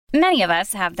Many of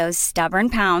us have those stubborn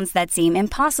pounds that seem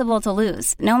impossible to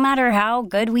lose, no matter how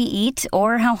good we eat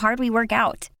or how hard we work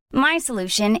out. My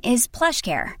solution is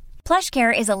PlushCare.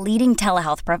 PlushCare is a leading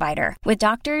telehealth provider with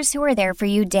doctors who are there for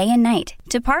you day and night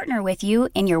to partner with you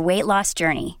in your weight loss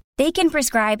journey. They can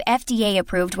prescribe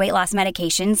FDA-approved weight loss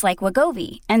medications like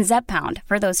Wegovy and Zepbound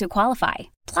for those who qualify.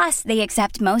 Plus, they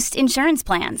accept most insurance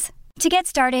plans. To get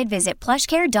started, visit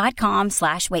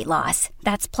plushcare.com/weightloss.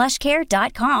 That's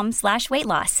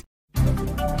plushcare.com/weightloss.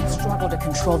 Struggle to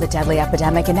control the deadly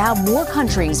epidemic, and now more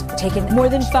countries are taking. More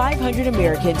than 500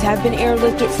 Americans have been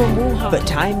airlifted from Wuhan, but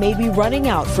time may be running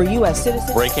out for U.S.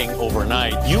 citizens. Breaking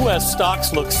overnight, U.S.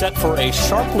 stocks look set for a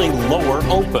sharply lower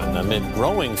open amid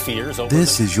growing fears over.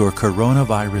 This is your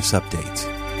coronavirus update.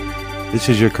 This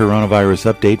is your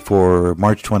coronavirus update for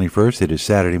March 21st. It is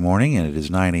Saturday morning, and it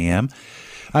is 9 a.m.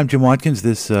 I'm Jim Watkins.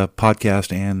 This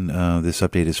podcast and this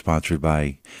update is sponsored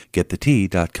by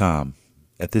GetTheTea.com.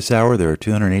 At this hour, there are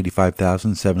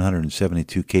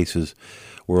 285,772 cases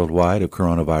worldwide of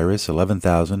coronavirus,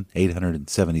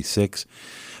 11,876.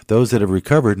 Those that have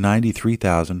recovered,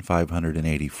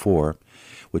 93,584,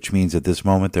 which means at this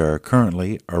moment there are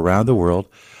currently, around the world,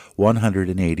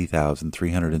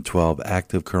 180,312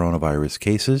 active coronavirus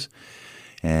cases,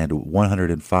 and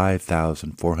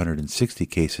 105,460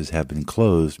 cases have been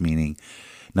closed, meaning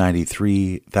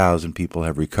 93,000 people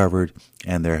have recovered,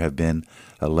 and there have been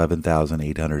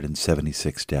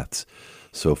 11,876 deaths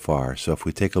so far. So if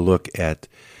we take a look at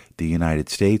the United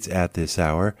States at this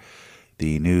hour,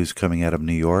 the news coming out of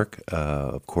New York,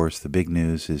 of course, the big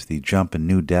news is the jump in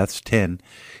new deaths, 10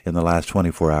 in the last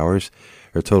 24 hours.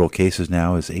 Our total cases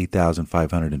now is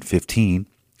 8,515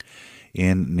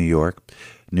 in New York.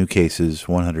 New cases,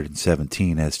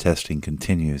 117 as testing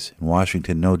continues. In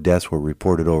Washington, no deaths were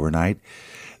reported overnight.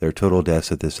 Their total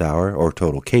deaths at this hour, or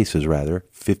total cases rather,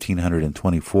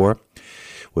 1,524,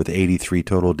 with 83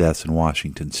 total deaths in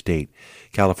Washington state.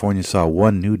 California saw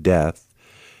one new death.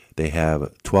 They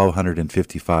have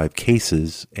 1,255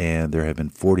 cases, and there have been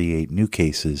 48 new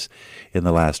cases in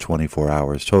the last 24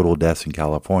 hours. Total deaths in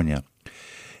California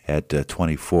at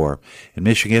 24. In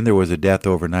Michigan, there was a death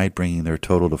overnight, bringing their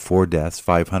total to 4 deaths,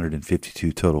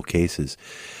 552 total cases.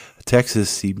 Texas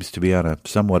seems to be on a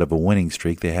somewhat of a winning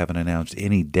streak. They haven't announced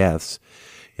any deaths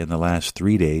in the last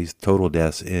 3 days. Total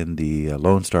deaths in the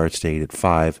Lone Star State at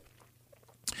 5.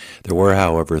 There were,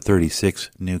 however,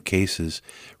 36 new cases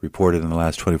reported in the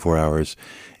last 24 hours,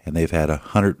 and they've had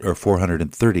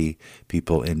 430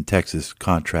 people in Texas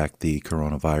contract the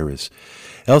coronavirus.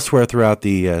 Elsewhere throughout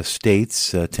the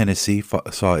states, Tennessee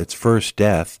saw its first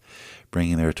death,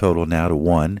 bringing their total now to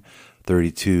 1.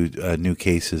 32 new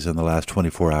cases in the last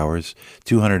 24 hours.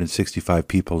 265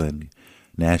 people in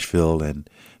Nashville and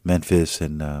Memphis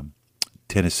and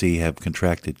Tennessee have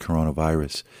contracted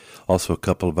coronavirus. Also, a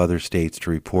couple of other states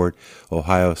to report.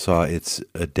 Ohio saw its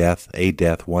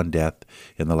one death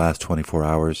in the last 24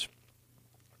 hours,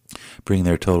 bringing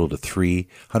their total to 3.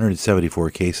 174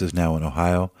 cases now in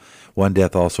Ohio. One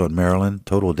death also in Maryland.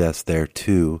 Total deaths there,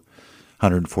 2.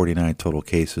 149 total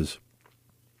cases.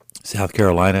 South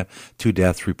Carolina, 2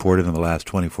 deaths reported in the last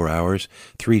 24 hours.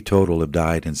 3 total have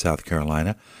died in South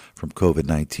Carolina from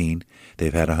COVID-19.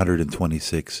 They've had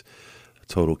 126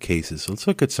 total cases. So let's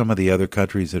look at some of the other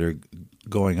countries that are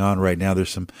going on right now.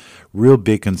 There's some real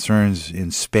big concerns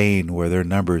in Spain, where their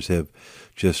numbers have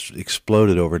just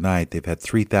exploded overnight. They've had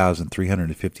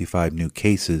 3,355 new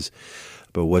cases.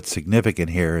 But what's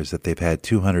significant here is that they've had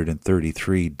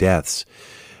 233 deaths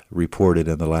reported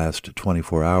in the last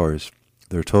 24 hours.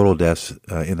 Their total deaths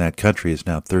in that country is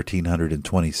now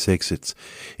 1,326. It's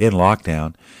in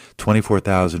lockdown.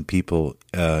 24,000 people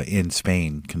in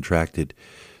Spain contracted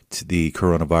the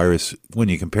coronavirus. When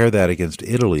you compare that against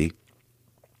Italy,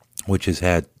 which has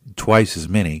had twice as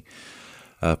many,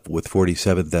 with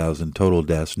 47,000 total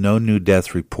deaths. No new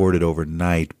deaths reported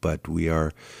overnight, but we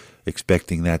are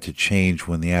expecting that to change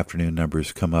when the afternoon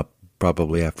numbers come up,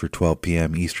 probably after 12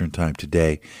 p.m. Eastern Time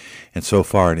today. And so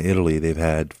far in Italy, they've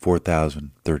had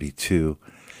 4,032.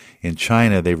 In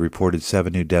China, they've reported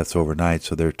 7 new deaths overnight,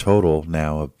 so their total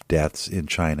now of deaths in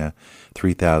China,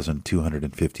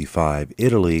 3,255.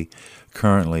 Italy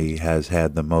currently has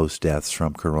had the most deaths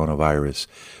from coronavirus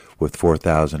with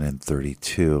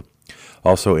 4,032.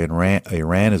 Also,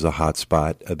 Iran is a hot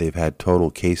spot. They've had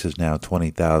total cases now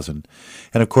 20,000,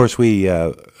 and of course, many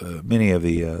of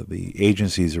the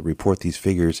agencies that report these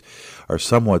figures are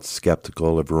somewhat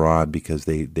skeptical of Iran because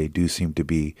they do seem to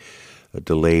be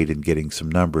delayed in getting some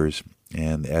numbers.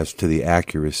 And as to the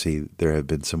accuracy, there have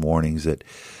been some warnings that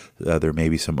there may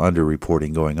be some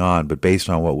underreporting going on, but based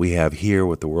on what we have here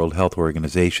with the World Health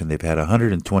Organization, they've had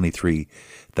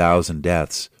 123,000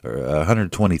 deaths, or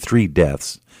 123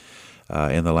 deaths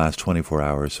in the last 24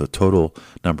 hours. So total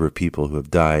number of people who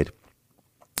have died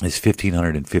is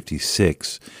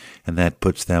 1,556, and that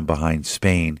puts them behind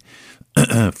Spain,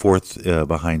 fourth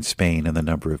behind Spain in the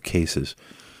number of cases.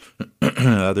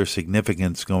 Other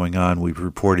significance going on, we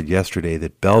reported yesterday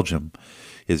that Belgium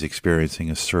is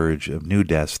experiencing a surge of new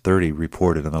deaths, 30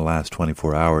 reported in the last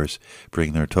 24 hours,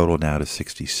 bringing their total now to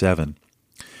 67.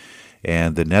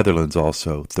 And the Netherlands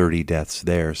also, 30 deaths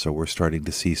there, so we're starting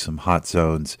to see some hot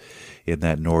zones in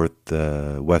that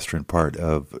northwestern part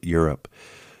of Europe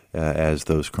as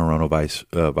those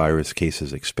coronavirus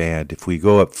cases expand. If we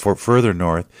go up further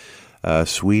north,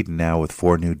 Sweden now with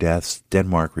 4 new deaths,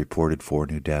 Denmark reported 4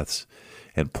 new deaths,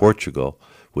 and Portugal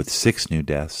with 6 new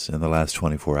deaths in the last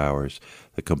 24 hours.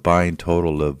 The combined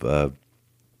total of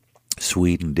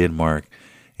Sweden, Denmark,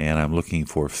 and I'm looking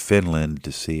for Finland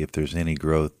to see if there's any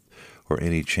growth or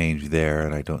any change there,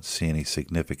 and I don't see any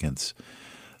significance.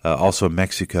 Also,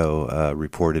 Mexico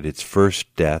reported its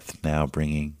first death now,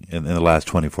 bringing in the last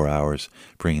 24 hours,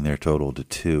 bringing their total to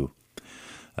 2.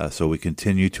 So we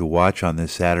continue to watch on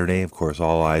this Saturday. Of course,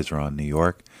 all eyes are on New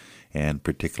York, and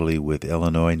particularly with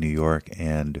Illinois, New York,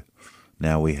 and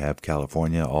now we have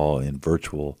California, all in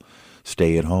virtual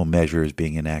stay-at-home measures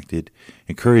being enacted,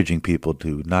 encouraging people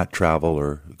to not travel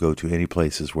or go to any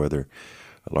places where there are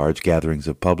large gatherings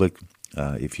of public.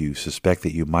 If you suspect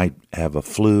that you might have a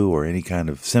flu or any kind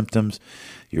of symptoms,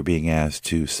 you're being asked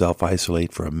to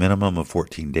self-isolate for a minimum of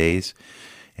 14 days.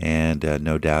 And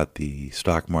no doubt the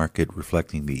stock market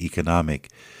reflecting the economic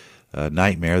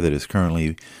nightmare that is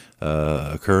currently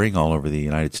occurring all over the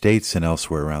United States and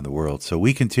elsewhere around the world. So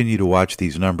we continue to watch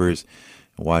these numbers,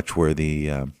 watch where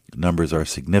the numbers are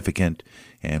significant,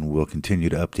 and we'll continue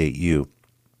to update you.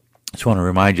 I just want to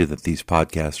remind you that these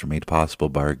podcasts are made possible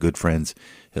by our good friends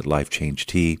at Life Change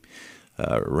Tea.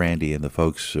 Randy and the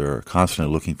folks are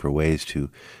constantly looking for ways to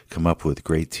come up with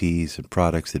great teas and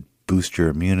products that boost your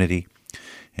immunity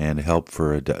and help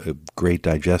for a great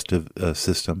digestive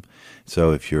system.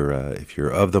 So if you're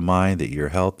of the mind that your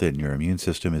health and your immune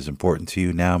system is important to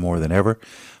you now more than ever,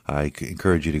 I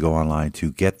encourage you to go online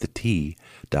to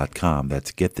getthetea.com.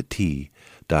 That's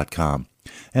getthetea.com.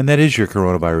 And that is your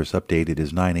coronavirus update. It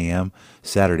is 9 a.m.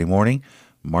 Saturday morning,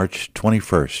 March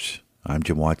 21st. I'm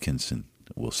Jim Watkins, and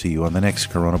we'll see you on the next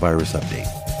coronavirus update.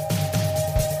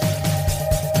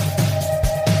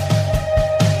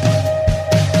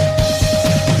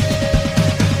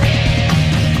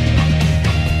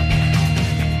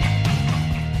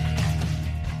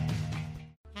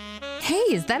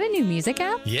 Is that a new music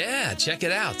app? Yeah, check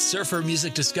it out. Surfer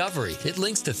Music Discovery. It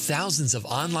links to thousands of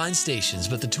online stations,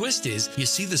 but the twist is you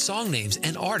see the song names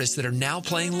and artists that are now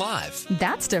playing live.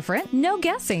 That's different. No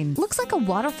guessing. Looks like a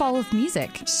waterfall of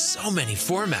music. So many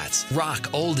formats. Rock,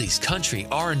 oldies, country,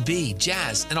 R&B,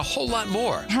 jazz, and a whole lot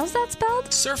more. How's that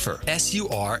spelled? Surfer.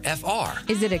 S-U-R-F-R.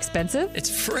 Is it expensive?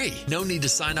 It's free. No need to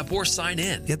sign up or sign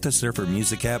in. Get the Surfer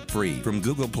Music app free from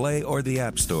Google Play or the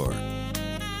App Store.